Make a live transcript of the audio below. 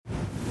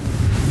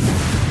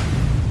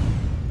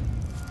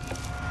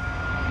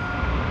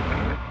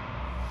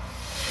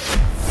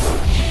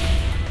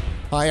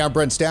Hi, I'm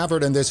Brent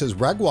Stafford, and this is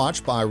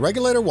RegWatch by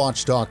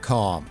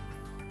RegulatorWatch.com.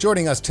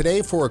 Joining us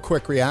today for a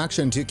quick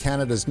reaction to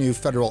Canada's new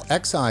federal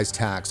excise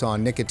tax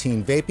on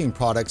nicotine vaping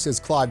products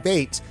is Clive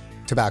Bates,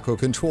 tobacco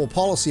control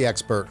policy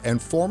expert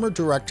and former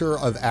director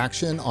of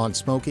Action on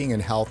Smoking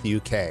and Health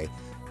UK.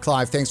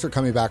 Clive, thanks for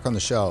coming back on the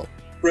show.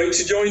 Great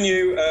to join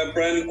you,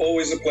 Brent.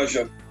 Always a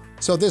pleasure.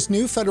 So this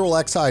new federal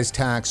excise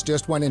tax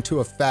just went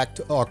into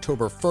effect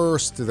October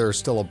 1st. There's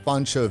still a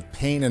bunch of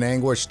pain and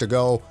anguish to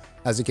go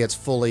as it gets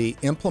fully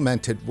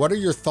implemented. What are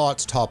your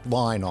thoughts top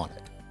line on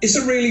it? It's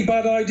a really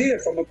bad idea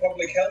from a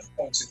public health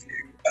point of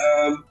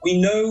view.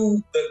 We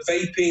know that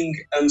vaping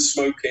and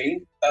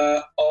smoking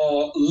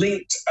are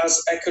linked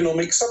as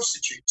economic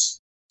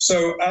substitutes.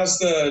 So as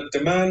the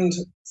demand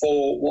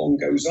for one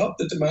goes up,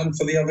 the demand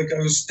for the other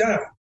goes down.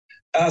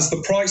 As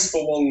the price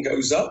for one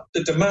goes up,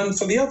 the demand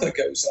for the other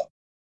goes up.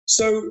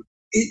 So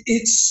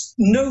it's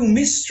no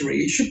mystery,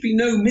 it should be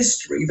no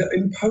mystery that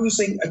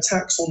imposing a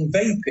tax on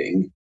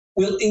vaping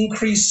will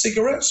increase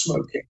cigarette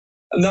smoking.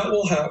 And that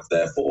will have,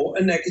 therefore,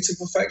 a negative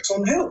effect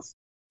on health.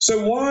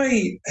 So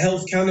why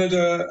Health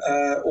Canada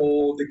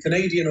or the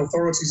Canadian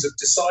authorities have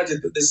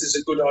decided that this is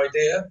a good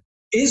idea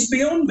is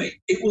beyond me.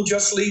 It will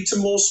just lead to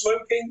more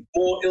smoking,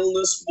 more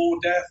illness, more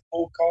death,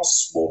 more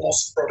costs, more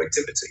loss of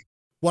productivity.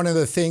 One of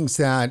the things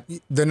that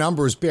the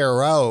numbers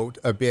bear out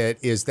a bit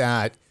is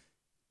that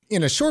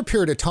in a short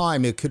period of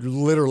time, it could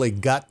literally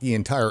gut the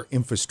entire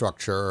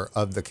infrastructure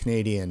of the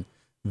Canadian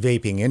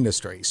vaping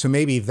industry. So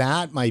maybe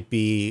that might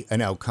be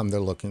an outcome they're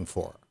looking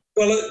for.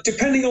 Well,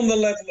 depending on the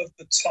level of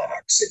the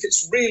tax, if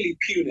it's really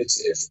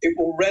punitive, it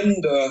will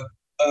render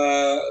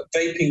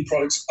vaping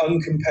products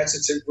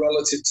uncompetitive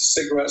relative to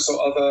cigarettes or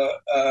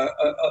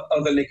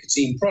other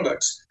nicotine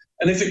products.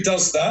 And if it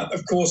does that,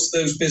 of course,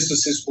 those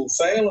businesses will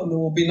fail and there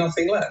will be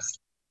nothing left.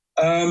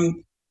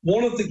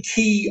 One of the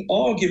key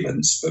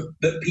arguments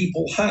that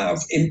people have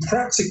in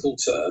practical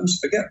terms,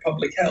 forget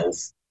public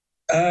health,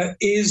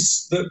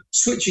 is that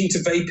switching to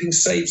vaping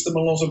saves them a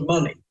lot of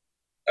money.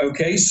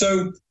 Okay,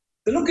 so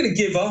they're not going to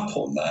give up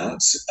on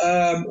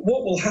that.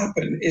 What will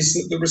happen is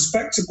that the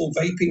respectable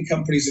vaping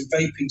companies and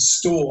vaping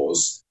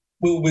stores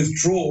will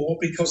withdraw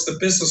because the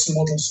business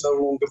model is no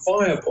longer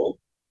viable.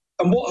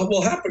 And what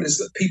will happen is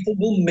that people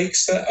will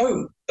mix their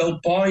own. They'll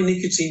buy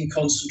nicotine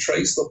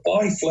concentrates, they'll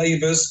buy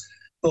flavors,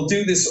 they'll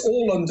do this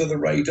all under the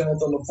radar,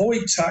 they'll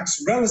avoid tax,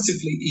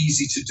 relatively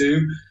easy to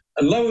do.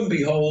 And lo and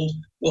behold,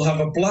 we'll have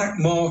a black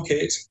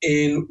market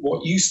in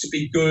what used to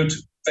be good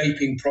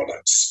vaping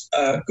products,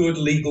 good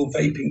legal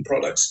vaping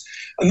products.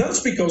 And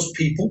that's because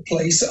people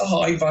place a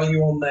high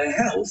value on their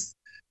health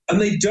and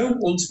they don't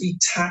want to be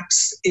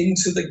taxed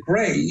into the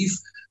grave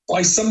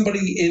by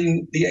somebody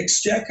in the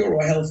Exchequer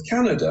or Health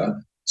Canada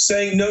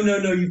saying, no,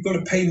 you've got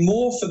to pay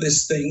more for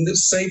this thing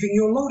that's saving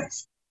your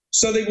life.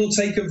 So they will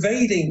take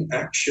evading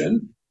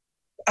action,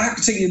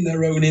 acting in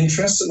their own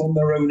interests and on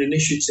their own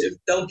initiative.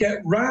 They'll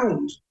get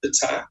round the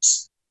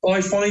tax by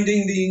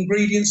finding the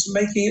ingredients and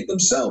making it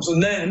themselves.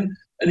 And then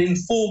an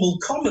informal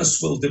commerce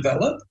will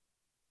develop.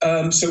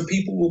 So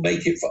people will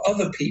make it for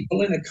other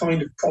people in a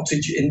kind of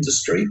cottage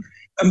industry.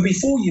 And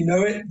before you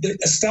know it, the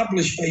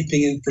established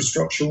vaping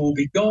infrastructure will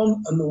be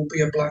gone and there will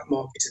be a black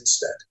market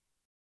instead.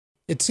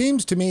 It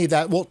seems to me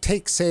that, well,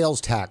 take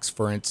sales tax,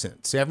 for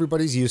instance.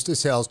 Everybody's used to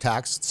sales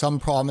tax. Some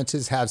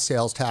provinces have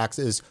sales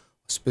taxes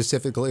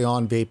specifically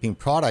on vaping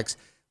products,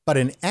 but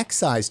an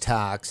excise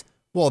tax,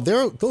 well,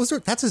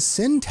 that's a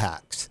sin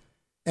tax.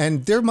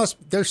 And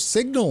there's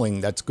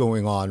signaling that's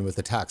going on with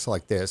a tax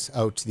like this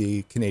out to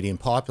the Canadian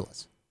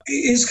populace.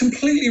 It's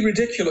completely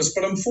ridiculous,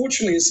 but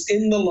unfortunately it's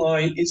in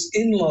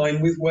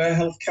line with where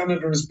Health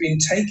Canada has been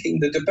taking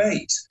the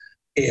debate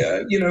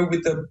here,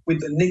 with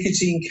the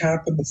nicotine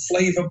cap and the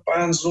flavour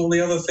bans and all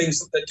the other things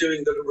that they're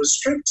doing that are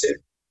restrictive.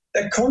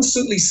 They're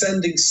constantly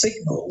sending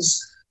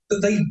signals that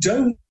they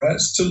don't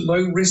press to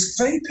low-risk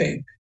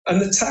vaping.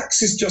 And the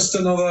tax is just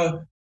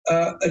another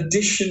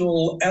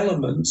additional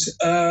element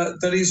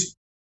that is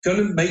going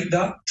to make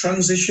that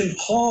transition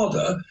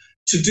harder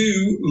to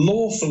do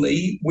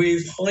lawfully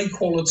with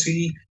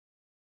high-quality,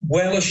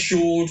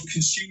 well-assured,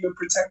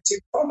 consumer-protective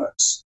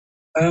products.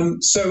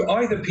 So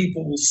either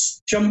people will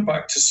jump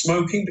back to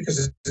smoking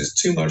because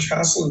it's too much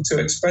hassle and too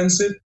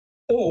expensive,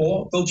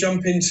 or they'll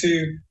jump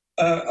into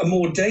a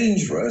more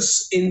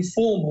dangerous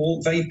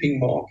informal vaping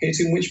market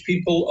in which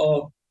people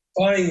are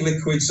buying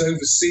liquids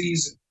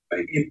overseas,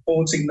 maybe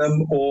importing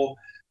them or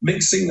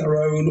mixing their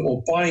own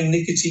or buying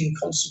nicotine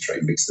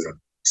concentrate, mix their own.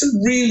 It's a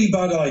really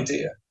bad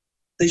idea.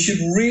 They should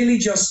really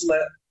just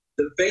let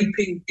the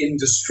vaping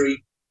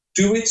industry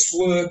do its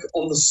work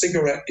on the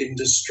cigarette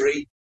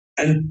industry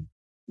and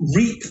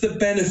reap the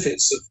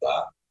benefits of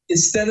that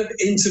instead of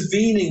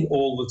intervening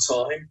all the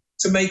time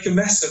to make a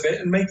mess of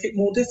it and make it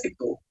more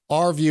difficult.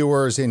 Our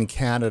viewers in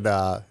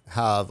Canada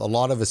have a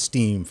lot of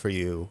esteem for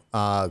you,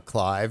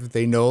 Clive.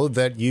 They know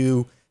that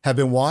you have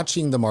been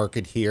watching the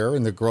market here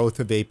and the growth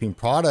of vaping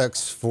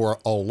products for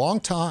a long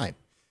time.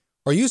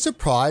 Are you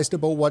surprised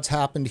about what's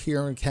happened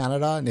here in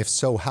Canada? And if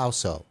so, how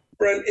so?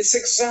 Brent, it's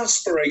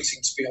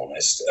exasperating, to be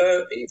honest.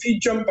 If you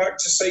jump back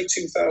to, say,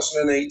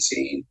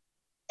 2018,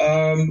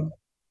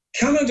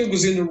 Canada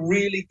was in a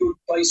really good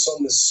place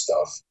on this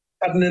stuff,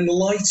 had an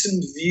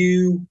enlightened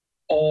view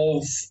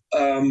of,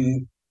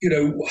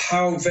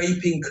 how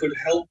vaping could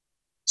help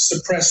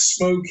suppress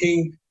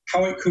smoking,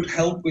 how it could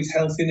help with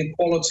health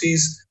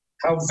inequalities,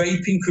 how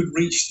vaping could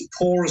reach the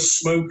poorest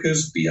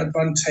smokers, be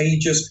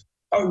advantageous.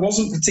 It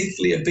wasn't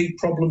particularly a big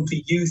problem for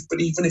youth,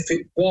 but even if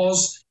it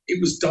was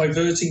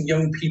diverting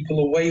young people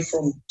away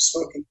from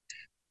smoking.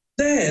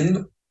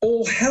 Then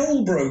all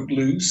hell broke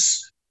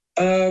loose.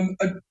 A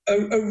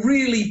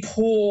really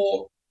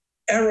poor,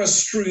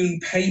 error-strewn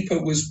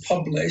paper was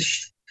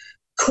published,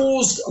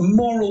 caused a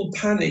moral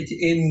panic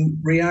in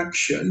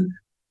reaction,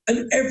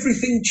 and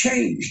everything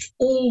changed.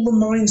 All the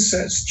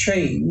mindsets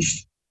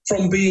changed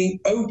from being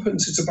open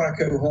to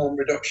tobacco harm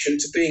reduction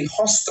to being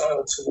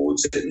hostile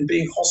towards it and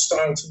being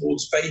hostile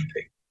towards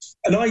vaping.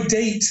 And I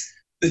date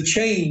the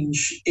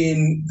change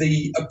in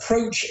the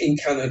approach in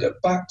Canada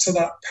back to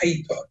that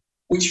paper,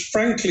 which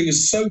frankly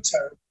is so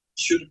terrible,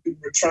 should have been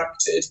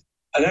retracted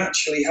and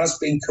actually has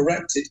been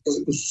corrected because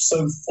it was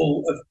so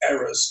full of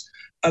errors.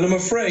 And I'm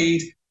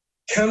afraid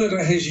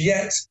Canada has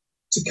yet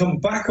to come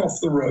back off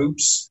the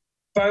ropes,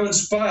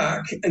 bounce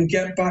back and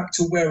get back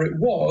to where it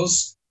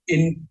was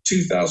in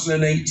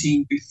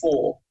 2018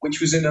 before, which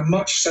was in a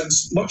much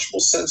more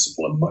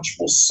sensible and much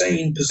more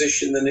sane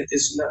position than it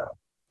is now.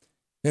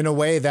 In a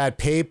way, that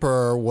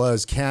paper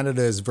was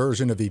Canada's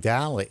version of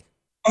EVALI.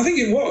 I think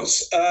it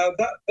was.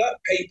 That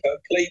paper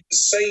played the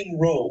same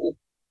role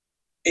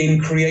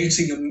in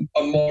creating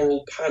a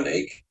moral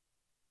panic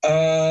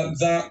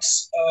that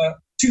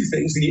two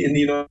things in the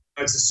United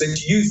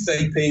States, youth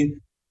vaping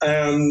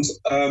and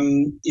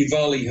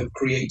EVALI have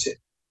created.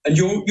 And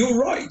you're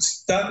right.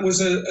 That was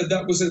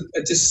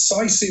a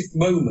decisive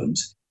moment.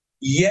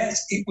 Yet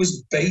it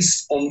was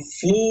based on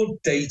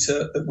flawed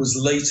data that was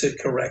later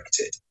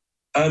corrected.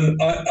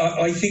 And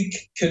I think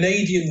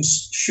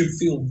Canadians should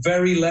feel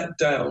very let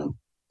down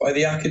by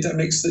the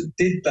academics that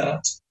did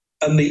that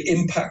and the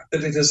impact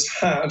that it has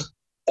had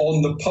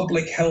on the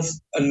public health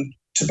and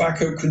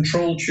tobacco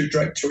control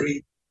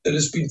trajectory that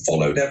has been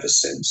followed ever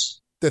since.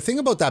 The thing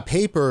about that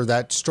paper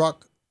that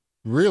struck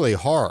really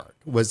hard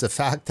was the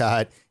fact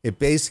that it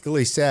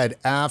basically said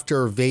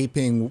after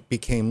vaping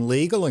became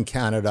legal in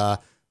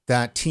Canada,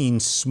 that teen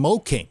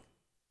smoking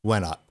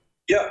went up.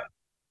 Yeah,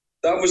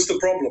 that was the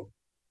problem.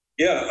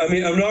 Yeah,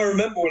 I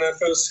remember when I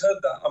first heard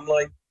that, I'm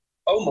like,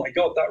 oh my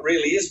God, that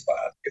really is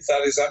bad if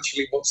that is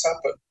actually what's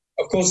happened.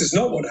 Of course, it's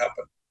not what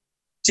happened.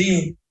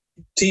 Teen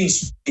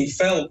smoking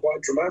fell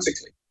quite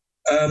dramatically.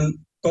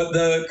 But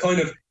the kind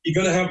of, you're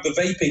going to have the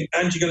vaping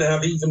and you're going to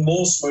have even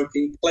more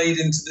smoking played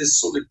into this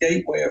sort of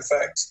gateway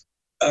effect,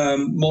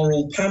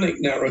 moral panic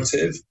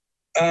narrative.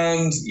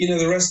 And,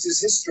 the rest is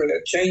history.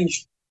 It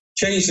changed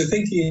the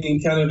thinking in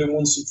Canada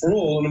once and for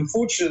all. And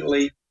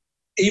unfortunately,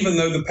 even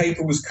though the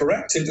paper was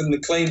corrected and the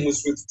claim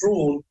was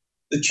withdrawn,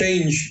 the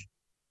change,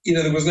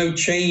 there was no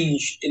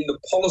change in the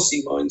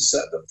policy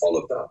mindset that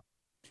followed that.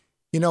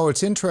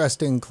 It's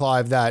interesting,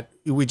 Clive, that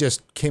we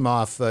just came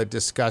off a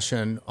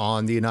discussion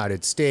on the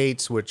United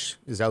States, which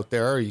is out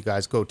there. You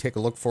guys go take a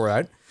look for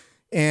it.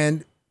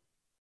 And,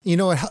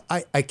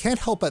 I can't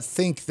help but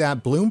think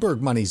that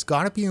Bloomberg money's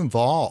got to be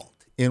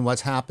involved in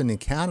what's happened in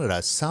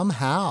Canada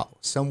somehow,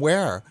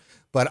 somewhere.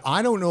 But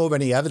I don't know of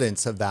any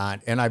evidence of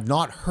that. And I've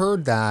not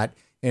heard that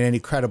in any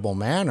credible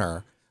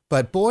manner.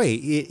 But boy,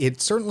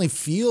 it certainly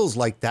feels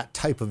like that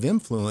type of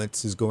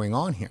influence is going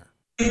on here.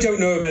 I don't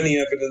know of any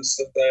evidence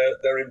that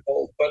they're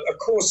involved, but of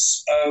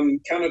course,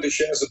 Canada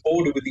shares a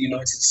border with the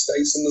United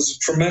States, and there's a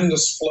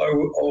tremendous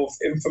flow of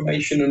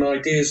information and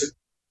ideas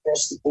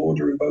across the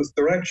border in both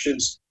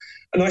directions.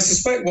 And I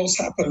suspect what's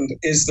happened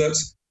is that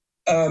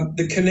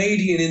the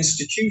Canadian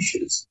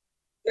institutions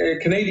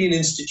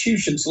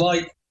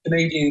like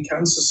Canadian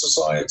Cancer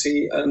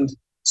Society and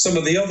some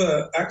of the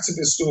other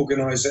activist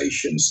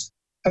organizations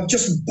have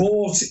just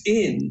bought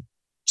in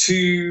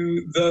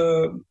to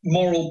the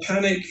moral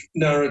panic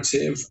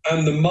narrative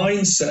and the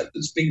mindset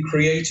that's been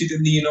created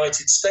in the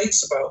United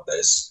States about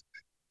this,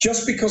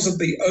 just because of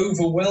the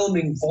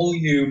overwhelming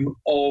volume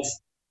of,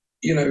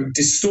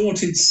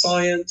 distorted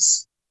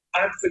science,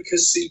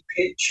 advocacy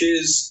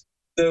pitches,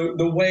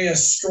 the way a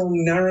strong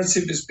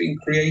narrative is being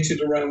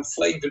created around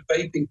flavored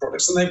vaping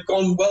products. And they've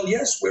gone, well,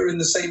 yes, we're in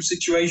the same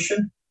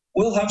situation.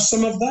 We'll have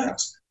some of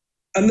that.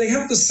 And they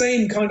have the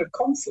same kind of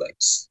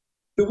conflicts.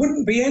 There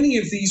wouldn't be any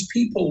of these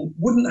people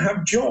wouldn't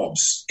have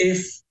jobs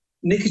if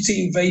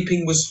nicotine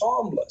vaping was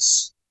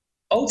harmless.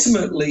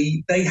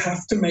 Ultimately, they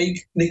have to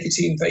make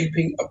nicotine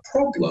vaping a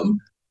problem,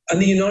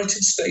 and the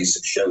United States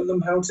have shown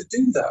them how to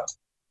do that.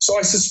 So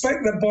I suspect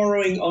they're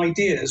borrowing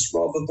ideas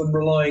rather than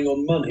relying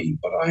on money,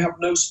 but I have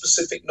no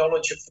specific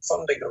knowledge of the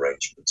funding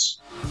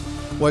arrangements.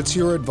 What's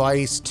your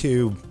advice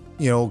to,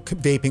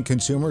 vaping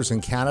consumers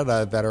in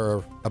Canada that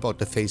are about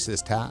to face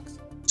this tax?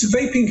 To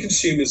vaping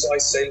consumers, I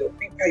say, look,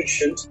 be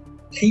patient.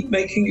 Keep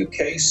making your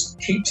case,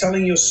 keep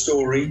telling your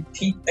story,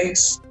 keep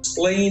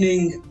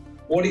explaining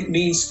what it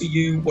means for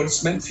you, what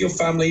it's meant for your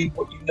family,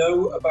 what you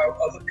know about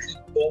other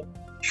people,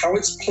 how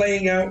it's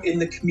playing out in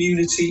the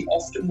community,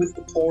 often with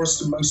the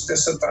poorest and most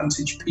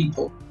disadvantaged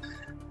people.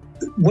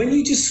 When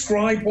you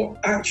describe what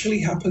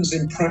actually happens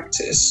in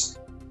practice,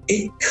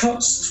 it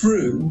cuts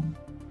through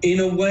in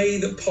a way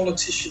that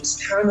politicians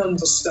can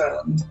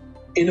understand,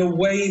 in a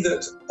way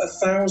that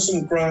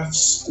 1,000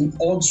 graphs and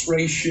odds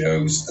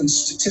ratios and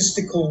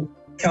statistical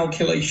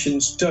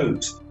calculations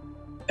don't.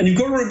 And you've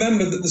got to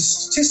remember that the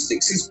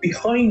statistics is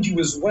behind you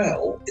as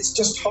well. It's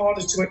just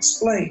harder to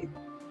explain.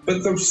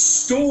 But the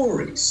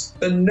stories,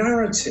 the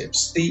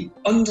narratives, the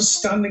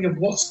understanding of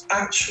what's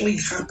actually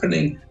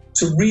happening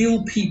to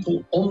real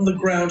people on the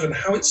ground and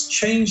how it's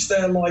changed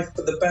their life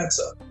for the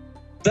better,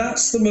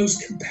 that's the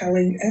most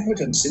compelling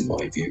evidence in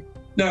my view.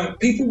 Now,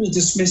 people will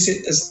dismiss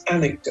it as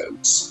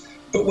anecdotes,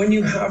 but when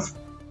you have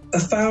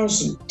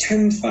 1,000,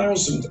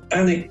 10,000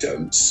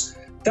 anecdotes,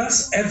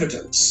 that's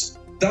evidence.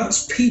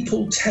 That's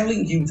people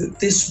telling you that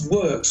this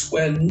works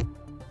when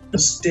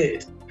this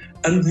did.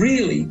 And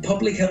really,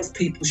 public health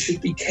people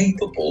should be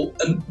capable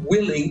and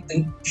willing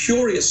and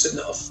curious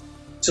enough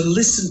to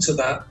listen to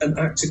that and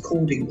act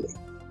accordingly.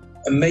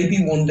 And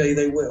maybe one day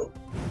they will.